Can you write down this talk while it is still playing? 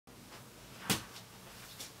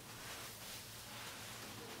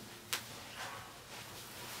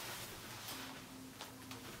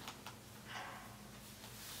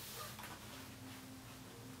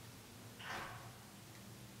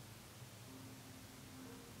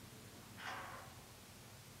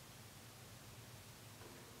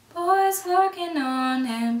was working on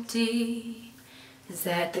empty. Is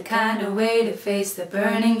that the kind of way to face the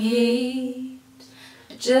burning heat?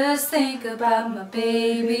 I just think about my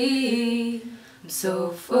baby. I'm so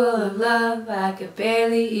full of love I could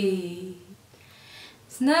barely eat.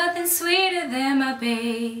 There's nothing sweeter than my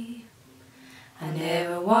babe. I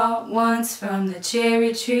never want once from the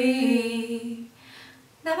cherry tree.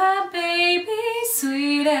 Now my baby's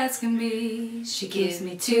sweet as can be. She gives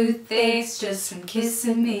me toothaches just from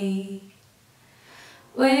kissing me.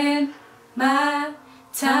 When my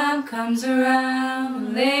time comes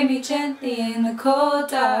around, lay me gently in the cold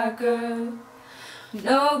dark earth.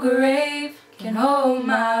 No grave can hold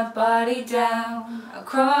my body down. I'll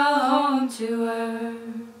crawl home to her.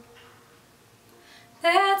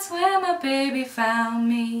 That's where my baby found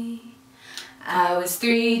me. I was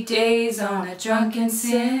 3 days on a drunken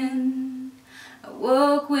sin. I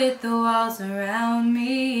woke with the walls around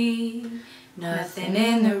me. Nothing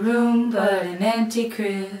in the room but an empty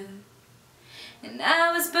crib. And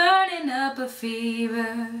I was burning up a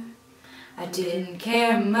fever. I didn't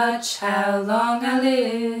care much how long I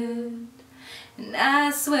lived. And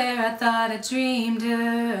I swear I thought I dreamed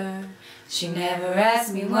her. She never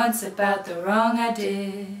asked me once about the wrong I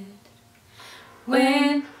did.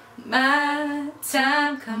 When my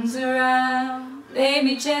time comes around, lay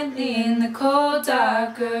me gently in the cold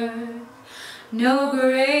dark earth. No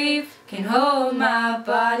grave can hold my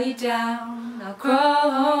body down. I'll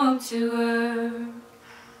crawl home to her.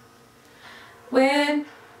 When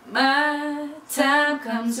my time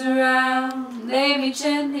comes around, lay me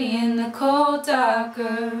gently in the cold dark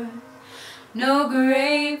earth. No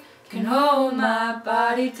grave can hold my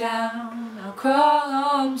body down. I'll crawl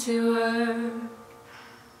home to her.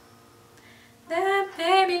 That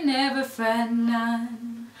baby never fret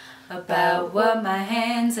none about what my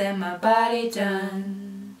hands and my body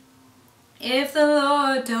done. If the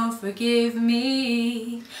Lord don't forgive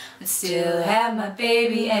me, I'd still have my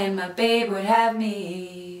baby and my babe would have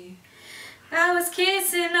me. I was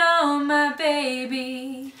kissing on my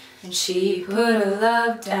baby and she put her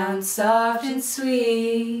love down soft and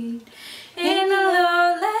sweet. In the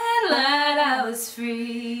lowland light I was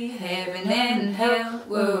free. Heaven and hell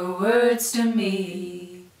were words to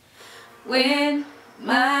me. When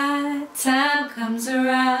my time comes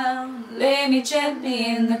around, lay me gently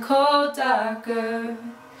in the cold dark earth.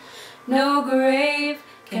 No grave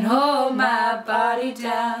can hold my body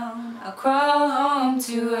down. I'll crawl home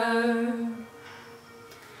to her.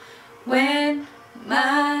 When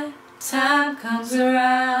my time comes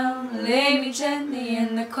around, lay me gently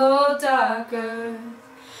in the cold dark earth.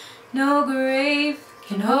 No grave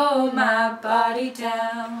can hold my body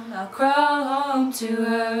down. I'll crawl home to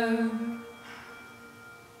her.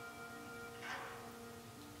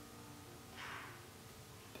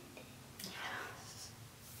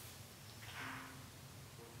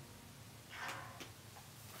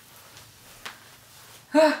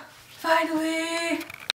 Finally!